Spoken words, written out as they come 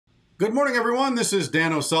Good morning, everyone. This is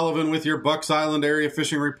Dan O'Sullivan with your Bucks Island Area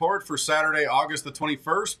Fishing Report for Saturday, August the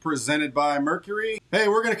 21st, presented by Mercury. Hey,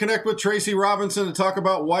 we're going to connect with Tracy Robinson to talk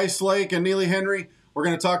about Weiss Lake and Neely Henry. We're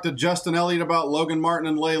going to talk to Justin Elliott about Logan Martin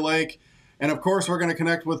and Lay Lake. And, of course, we're going to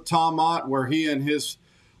connect with Tom Ott, where he and his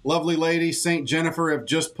lovely lady, St. Jennifer, have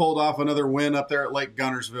just pulled off another win up there at Lake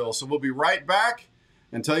Guntersville. So we'll be right back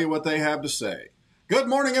and tell you what they have to say. Good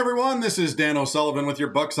morning, everyone. This is Dan O'Sullivan with your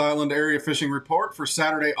Bucks Island Area Fishing Report for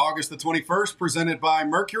Saturday, August the 21st, presented by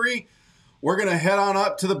Mercury. We're going to head on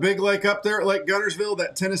up to the big lake up there at Lake Guntersville,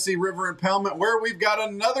 that Tennessee River impoundment, where we've got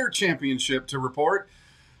another championship to report.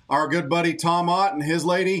 Our good buddy Tom Ott and his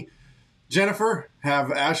lady, Jennifer,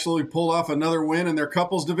 have actually pulled off another win in their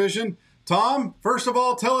couples division. Tom, first of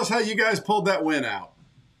all, tell us how you guys pulled that win out.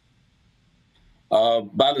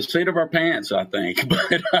 By the seat of our pants, I think.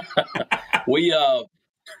 But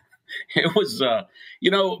it was,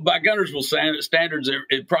 by Guntersville standards,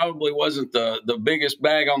 it probably wasn't the biggest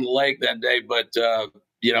bag on the lake that day, but,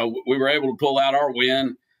 we were able to pull out our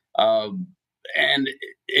win. And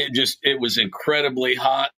it was incredibly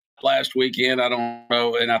hot last weekend. I don't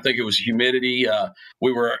know. And I think it was humidity.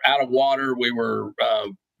 We were out of water. We were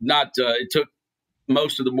it took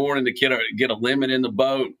most of the morning to get a limit in the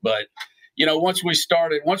boat, but once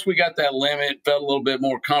we got that limit, felt a little bit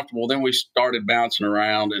more comfortable, then we started bouncing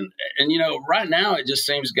around. And right now it just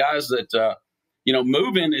seems, guys, that,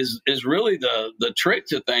 moving is really the trick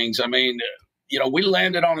to things. I mean, we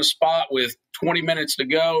landed on a spot with 20 minutes to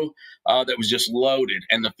go that was just loaded,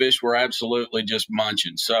 and the fish were absolutely just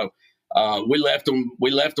munching. So we left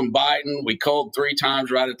them biting. We culled 3 times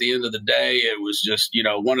right at the end of the day. It was just,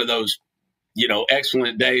 one of those,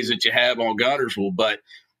 excellent days that you have on Guntersville. But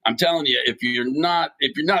I'm telling you, if you're not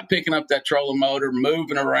picking up that trolling motor,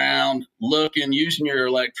 moving around, looking, using your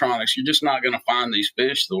electronics, you're just not going to find these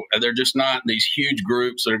fish. They're just not these huge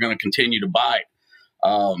groups that are going to continue to bite.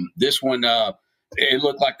 This one, it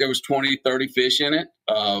looked like there was 20, 30 fish in it.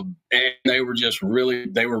 And they were just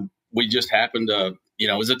we just happened to,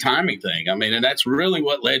 it was a timing thing. I mean, and that's really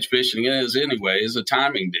what ledge fishing is anyway, is a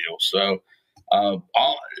timing deal. So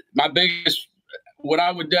what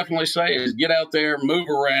I would definitely say is get out there, move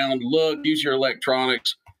around, look, use your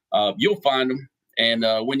electronics. You'll find them. And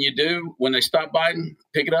when they stop biting,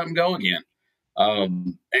 pick it up and go again.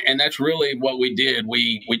 And that's really what we did.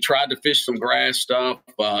 We tried to fish some grass stuff.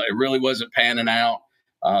 It really wasn't panning out.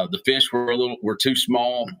 The fish were too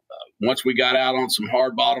small. Once we got out on some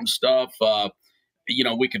hard bottom stuff,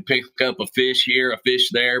 we could pick up a fish here, a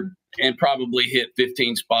fish there, and probably hit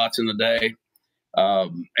 15 spots in the day.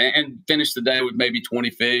 And finish the day with maybe 20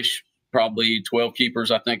 fish, probably 12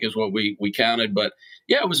 keepers, I think is what we counted. But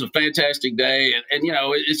yeah, it was a fantastic day. And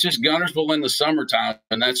it's just Guntersville in the summertime,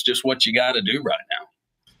 and that's just what you got to do right now.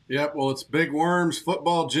 Yep. Well, it's big worms,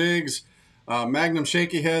 football jigs, Magnum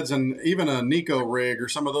shaky heads, and even a Nico rig or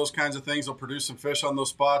some of those kinds of things will produce some fish on those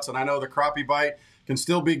spots. And I know the crappie bite can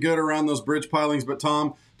still be good around those bridge pilings. But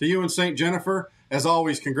Tom, to you and St. Jennifer, as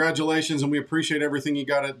always, congratulations, and we appreciate everything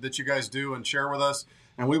that you guys do and share with us.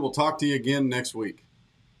 And we will talk to you again next week.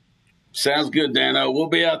 Sounds good, Dano. We'll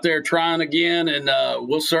be out there trying again, and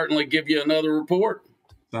we'll certainly give you another report.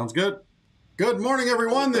 Sounds good. Good morning,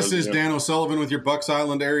 everyone. This is Dan O'Sullivan with your Bucks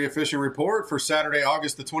Island Area Fishing Report for Saturday,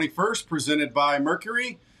 August the 21st, presented by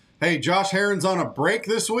Mercury. Hey, Josh Herron's on a break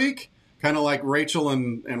this week, kind of like Rachel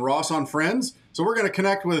and Ross on Friends. So we're going to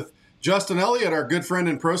connect with Justin Elliott, our good friend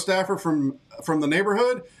and pro staffer from the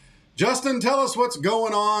neighborhood. Justin, tell us what's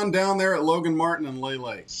going on down there at Logan Martin and Lay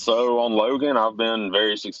Lake. So on Logan, I've been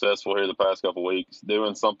very successful here the past couple of weeks,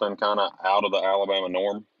 doing something kind of out of the Alabama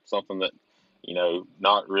norm, something that,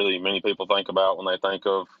 not really many people think about when they think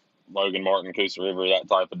of Logan Martin, Coosa River, that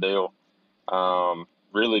type of deal.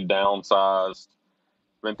 Really downsized.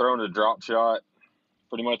 Been throwing a drop shot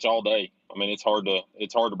pretty much all day. I mean, it's hard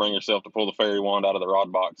to bring yourself to pull the fairy wand out of the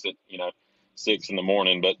rod box at 6 in the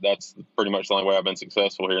morning, but that's pretty much the only way I've been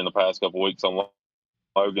successful here in the past couple of weeks on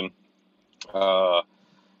Logan.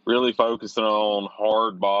 Really focusing on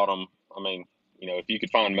hard bottom. I mean, if you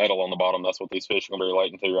could find metal on the bottom, that's what these fish are going to be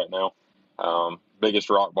relating to right now. Biggest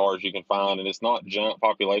rock bars you can find, and it's not giant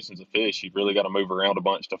populations of fish. You've really got to move around a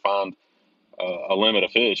bunch to find a limit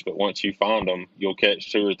of fish, but once you find them, you'll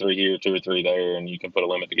catch 2 or 3 here, 2 or 3 there, and you can put a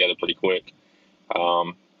limit together pretty quick.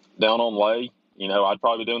 Down on Lay, I'd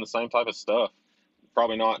probably be doing the same type of stuff.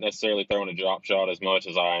 Probably not necessarily throwing a drop shot as much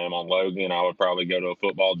as I am on Logan. I would probably go to a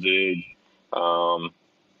football jig or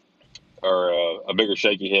a bigger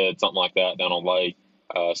shaky head, something like that down on Lay.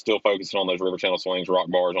 Still focusing on those river channel swings, rock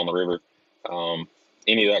bars on the river.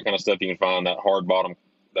 Any of that kind of stuff you can find, that hard bottom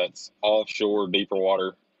that's offshore, deeper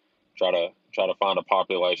water. Try try to find a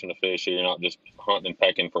population of fish here. You're not just hunting and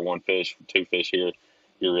pecking for one fish, two fish here.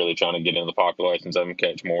 You're really trying to get into the populations of them,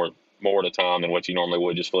 catch more at a time than what you normally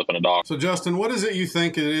would just flipping a dock. So, Justin, what is it you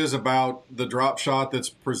think it is about the drop shot that's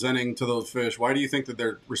presenting to those fish? Why do you think that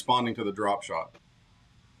they're responding to the drop shot?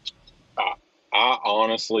 I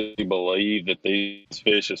honestly believe that these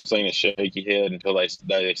fish have seen a shaky head until they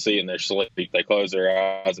see it in their sleep. They close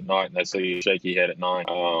their eyes at night and they see a shaky head at night.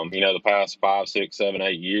 The past 5, 6, 7,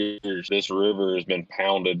 8 years, this river has been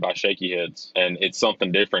pounded by shaky heads, and it's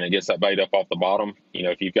something different. It gets that bait up off the bottom.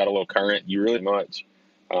 If you've got a little current, you really much.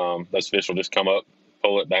 Those fish will just come up,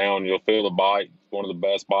 pull it down. You'll feel the bite. One of the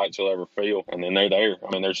best bites you'll ever feel, and then they're there.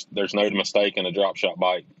 I mean, there's no mistake in a drop shot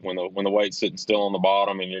bite when the weight's sitting still on the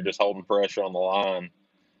bottom and you're just holding pressure on the line.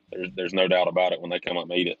 There's no doubt about it when they come up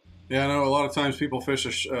and eat it. Yeah, I know a lot of times people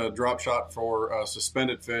fish a drop shot for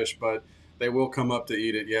suspended fish, but they will come up to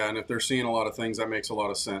eat it. Yeah, and if they're seeing a lot of things, that makes a lot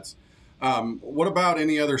of sense. What about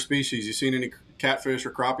any other species? You seen any catfish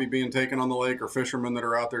or crappie being taken on the lake, or fishermen that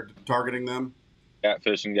are out there targeting them?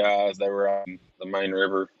 Catfishing guys, they were on the main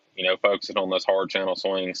river, focusing on those hard channel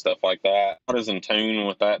swings, stuff like that. Not as in tune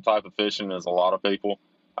with that type of fishing as a lot of people.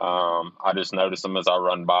 I just notice them as I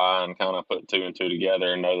run by and kind of put 2 and 2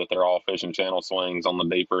 together and know that they're all fishing channel swings on the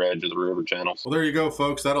deeper edge of the river channels. Well, there you go,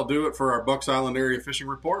 folks. That'll do it for our Bucks Island Area Fishing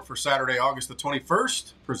Report for Saturday, August the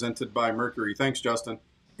 21st, presented by Mercury. Thanks, Justin.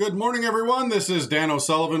 Good morning, everyone. This is Dan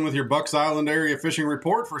O'Sullivan with your Bucks Island Area Fishing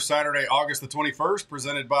Report for Saturday, August the 21st,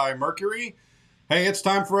 presented by Mercury. Hey, it's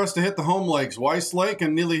time for us to hit the home lakes, Weiss Lake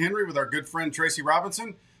and Neely Henry, with our good friend Tracy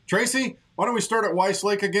Robinson. Tracy, why don't we start at Weiss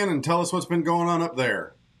Lake again and tell us what's been going on up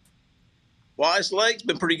there? Weiss Lake's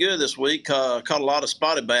been pretty good this week. Caught a lot of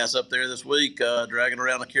spotted bass up there this week, dragging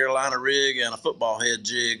around a Carolina rig and a football head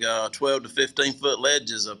jig, 12 to 15 foot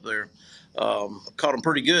ledges up there. Caught them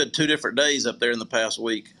pretty good 2 different days up there in the past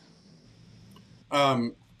week.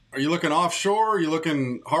 Are you looking offshore? Are you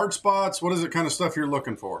looking hard spots? What is it kind of stuff you're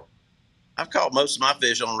looking for? I've caught most of my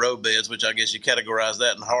fish on road beds, which I guess you categorize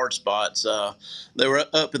that in hard spots. They were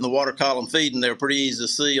up in the water column feeding. They were pretty easy to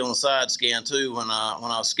see on the side scan too when I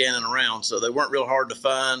was scanning around, so they weren't real hard to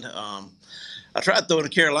find. I tried throwing a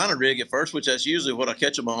Carolina rig at first, which that's usually what I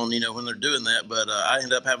catch them on, when they're doing that. But I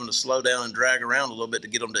end up having to slow down and drag around a little bit to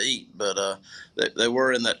get them to eat. But they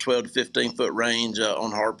were in that 12 to 15 foot range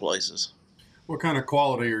on hard places. What kind of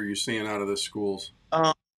quality are you seeing out of the schools?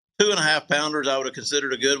 2.5 pounders I would have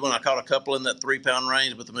considered a good one. I caught a couple in that 3 pound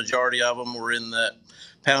range, but the majority of them were in that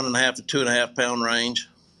 1.5 to 2.5 pound range.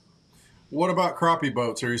 What about crappie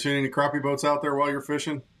boats? Are you seeing any crappie boats out there while you're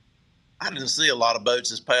fishing? I didn't see a lot of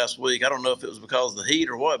boats this past week. I don't know if it was because of the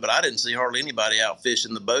heat or what, but I didn't see hardly anybody out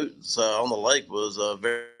fishing. The boats on the lake was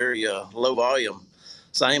very low volume.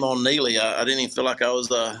 Same on Neely. I didn't even feel like I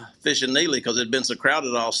was fishing Neely because it had been so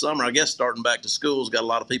crowded all summer. I guess starting back to school's got a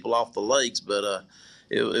lot of people off the lakes, but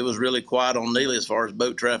it was really quiet on Neely as far as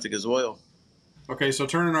boat traffic as well. Okay, so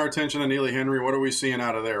turning our attention to Neely Henry, what are we seeing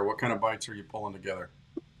out of there? What kind of bites are you pulling together?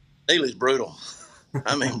 Neely's brutal.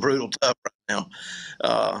 I mean, brutal tough right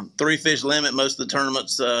now. 3 fish limit. Most of the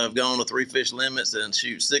tournaments have gone to 3 fish limits, and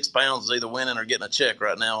 6 pounds is either winning or getting a check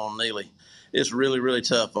right now on Neely. It's really, really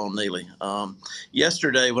tough on Neely.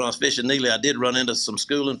 Yesterday when I was fishing Neely, I did run into some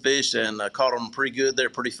schooling fish and caught them pretty good there,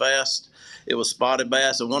 pretty fast. It was spotted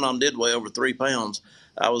bass, and one of them did weigh over 3 pounds.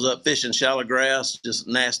 I was up fishing shallow grass, just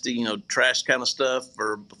nasty, trash kind of stuff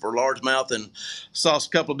for largemouth, and saw a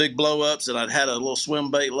couple of big blow-ups, and I'd had a little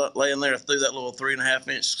swim bait laying there. I threw that little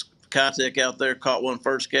 3.5-inch Kitech out there, caught one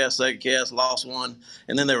first cast, second cast, lost one,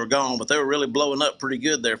 and then they were gone. But they were really blowing up pretty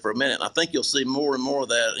good there for a minute. And I think you'll see more and more of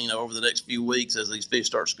that, over the next few weeks as these fish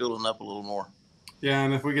start schooling up a little more. Yeah,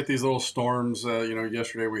 and if we get these little storms,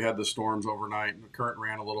 yesterday we had the storms overnight, and the current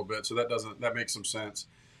ran a little bit, so that makes some sense.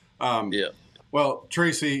 Yeah. Well,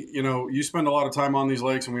 Tracy, you spend a lot of time on these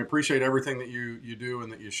lakes, and we appreciate everything that you do and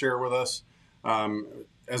that you share with us.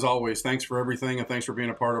 As always, thanks for everything, and thanks for being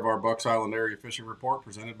a part of our Bucks Island Area Fishing Report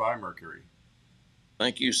presented by Mercury.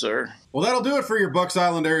 Thank you, sir. Well, that'll do it for your Bucks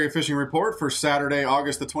Island Area Fishing Report for Saturday,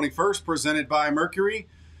 August the 21st, presented by Mercury.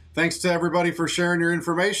 Thanks to everybody for sharing your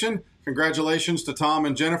information. Congratulations to Tom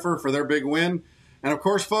and Jennifer for their big win. And, of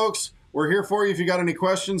course, folks, we're here for you if you got any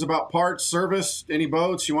questions about parts, service, any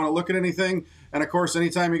boats, you want to look at anything. And, of course,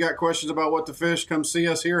 anytime you got questions about what to fish, come see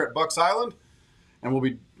us here at Bucks Island, and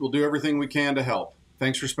we'll do everything we can to help.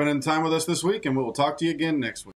 Thanks for spending time with us this week, and we'll talk to you again next week.